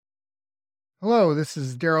Hello, this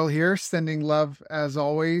is Daryl here, sending love as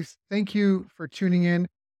always. Thank you for tuning in.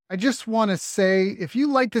 I just want to say if you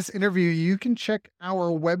like this interview, you can check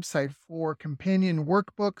our website for companion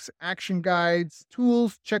workbooks, action guides,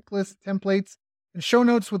 tools, checklists, templates, and show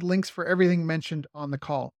notes with links for everything mentioned on the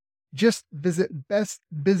call. Just visit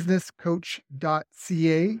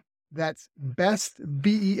bestbusinesscoach.ca. That's best,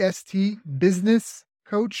 B-E-S-T,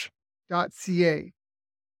 businesscoach.ca.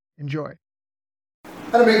 Enjoy.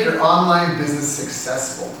 How to make your online business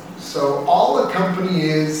successful. So all a company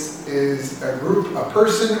is a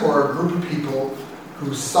person or a group of people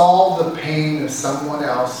who solve the pain of someone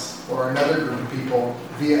else or another group of people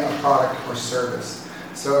via a product or service.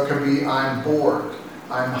 So it could be I'm bored,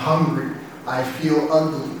 I'm hungry, I feel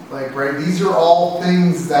ugly. Right? These are all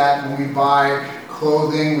things that when we buy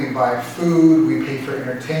clothing, we buy food, we pay for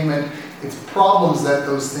entertainment. It's problems that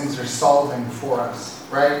those things are solving for us,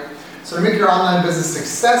 right? So to make your online business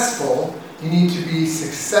successful, you need to be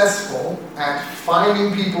successful at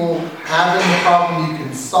finding people having a problem you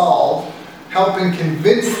can solve, helping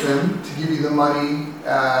convince them to give you the money,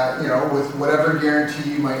 with whatever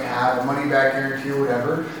guarantee you might have, a money-back guarantee or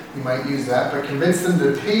whatever, you might use that, but convince them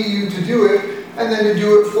to pay you to do it, and then to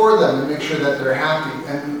do it for them and make sure that they're happy.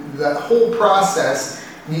 And that whole process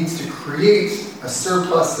needs to create a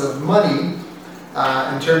surplus of money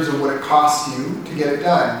in terms of what it costs you to get it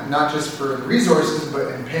done, not just for the resources,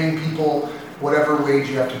 but in paying people whatever wage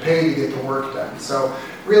you have to pay to get the work done. So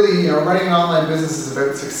really, running an online business is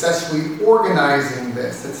about successfully organizing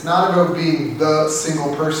this. It's not about being the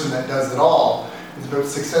single person that does it all. It's about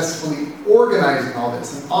successfully organizing all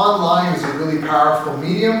this. And online is a really powerful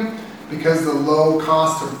medium because the low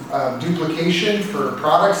cost of duplication for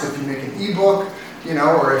products, if you make an ebook,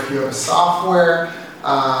 or if you have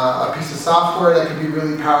a piece of software that can be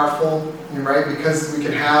really powerful, right? Because we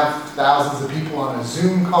can have thousands of people on a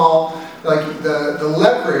Zoom call. The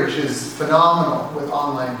leverage is phenomenal with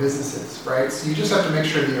online businesses, right? So you just have to make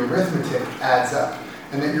sure the arithmetic adds up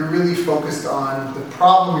and that you're really focused on the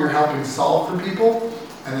problem you're helping solve for people,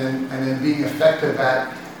 and then being effective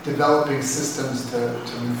at developing systems to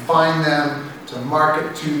find them, to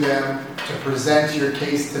market to them, to present your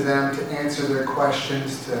case to them, to answer their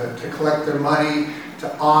questions, to collect their money, to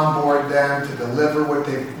onboard them, to deliver what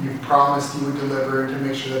you've promised you would deliver, to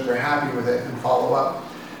make sure that they're happy with it and follow up.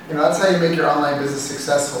 That's how you make your online business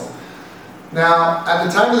successful. Now, at the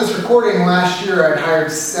time of this recording last year, I'd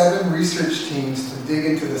hired 7 research teams to dig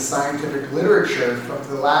into the scientific literature of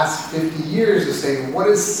the last 50 years to say, what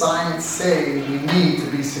does science say we need to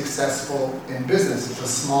be successful in business? It's a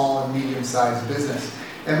small and medium-sized business.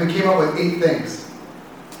 And we came up with 8 things,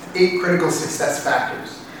 8 critical success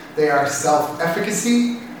factors. They are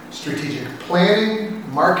self-efficacy, strategic planning,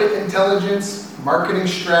 market intelligence, marketing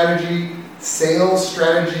strategy, sales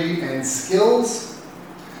strategy and skills.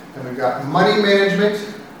 And we've got money management,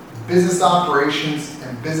 business operations,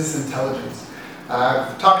 and business intelligence.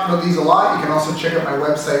 I've talked about these a lot. You can also check out my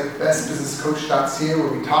website, bestbusinesscoach.ca,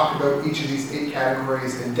 where we talk about each of these 8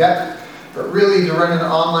 categories in depth. But really, to run an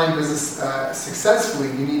online business successfully,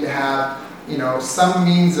 you need to have some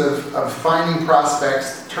means of finding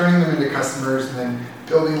prospects, turning them into customers, and then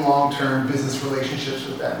building long-term business relationships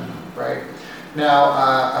with them, right? Now,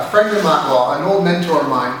 a friend of mine, an old mentor of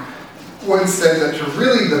mine, once said that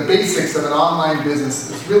the basics of an online business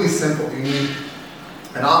is really simple. You need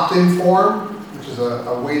an opt-in form, which is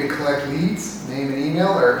a way to collect leads, name and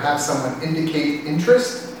email, or have someone indicate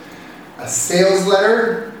interest, a sales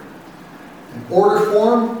letter, an order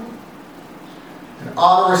form, an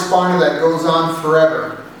autoresponder that goes on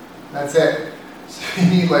forever. That's it. So you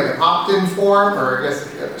need an opt-in form, there was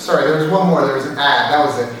one more, there was an ad, that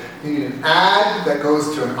was it. You need an ad that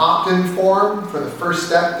goes to an opt-in form for the first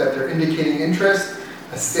step that they're indicating interest,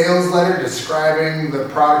 a sales letter describing the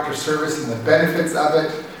product or service and the benefits of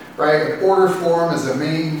it, right? An order form is a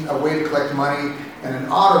way to collect money, and an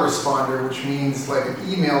autoresponder, which means an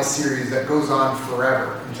email series that goes on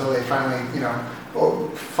forever until they finally,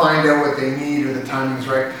 find out what they need or the timing's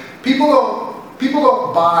right. People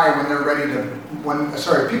don't buy when they're ready to.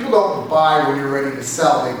 People don't buy when you're ready to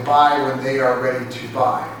sell. They buy when they are ready to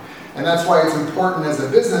buy. And that's why it's important as a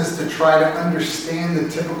business to try to understand the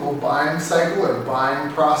typical buying cycle or buying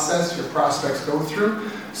process your prospects go through,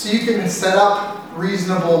 so you can set up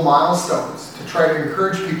reasonable milestones to try to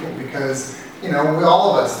encourage people. Because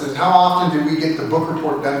all of us, how often do we get the book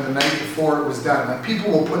report done the night before it was done? People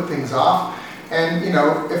will put things off, and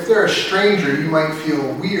if they're a stranger, you might feel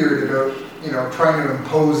weird about trying to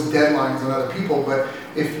impose deadlines on other people. But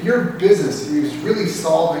if your business is really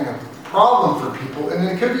solving a problem for people, and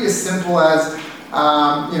it could be as simple as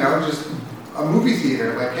just a movie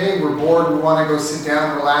theater. Like, hey, we're bored, we want to go sit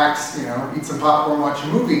down, relax, eat some popcorn, watch a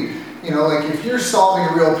movie. Like if you're solving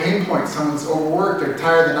a real pain point, someone's overworked, they're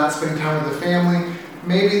tired, they're not spending time with the family,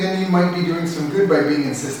 maybe then you might be doing some good by being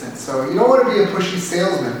insistent. So you don't want to be a pushy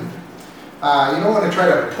salesman. You don't want to try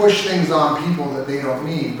to push things on people that they don't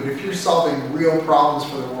need. But if you're solving real problems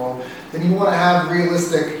for the world, then you want to have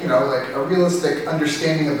realistic, like a realistic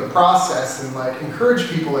understanding of the process and like encourage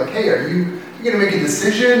people like, hey, are you going to make a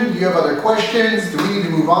decision? Do you have other questions? Do we need to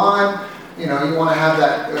move on? You want to have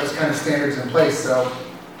those kind of standards in place. So,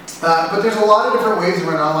 but there's a lot of different ways to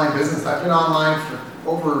run an online business. I've been online for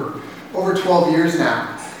over 12 years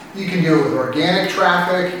now. You can do it with organic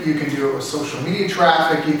traffic, you can do it with social media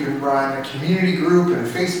traffic, you can run a community group and a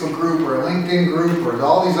Facebook group or a LinkedIn group or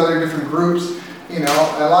all these other different groups. A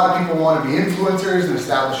lot of people want to be influencers and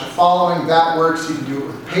establish a following. That works. You can do it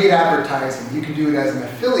with paid advertising. You can do it as an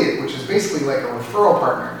affiliate, which is basically like a referral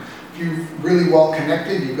partner. If you're really well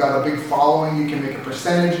connected, you've got a big following, you can make a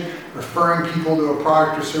percentage referring people to a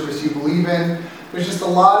product or service you believe in. There's just a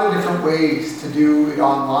lot of different ways to do it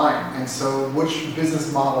online, and so which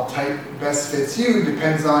business model type best fits you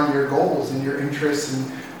depends on your goals and your interests and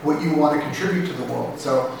what you want to contribute to the world.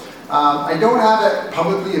 So I don't have it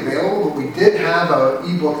publicly available, but we did have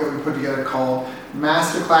an ebook that we put together called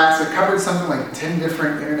Masterclass. It covered something like 10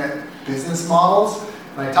 different internet business models,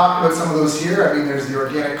 and I talked about some of those here. I mean, there's the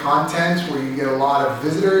organic content where you get a lot of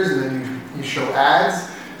visitors and then you show ads.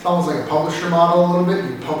 It's almost like a publisher model a little bit.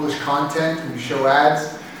 You publish content and you show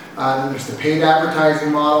ads. Then there's the paid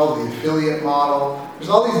advertising model, the affiliate model. There's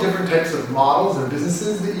all these different types of models and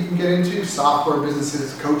businesses that you can get into, software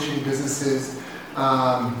businesses, coaching businesses.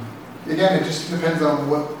 Again, it just depends on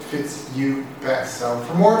what fits you best. So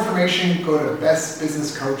for more information, go to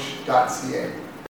bestbusinesscoach.ca.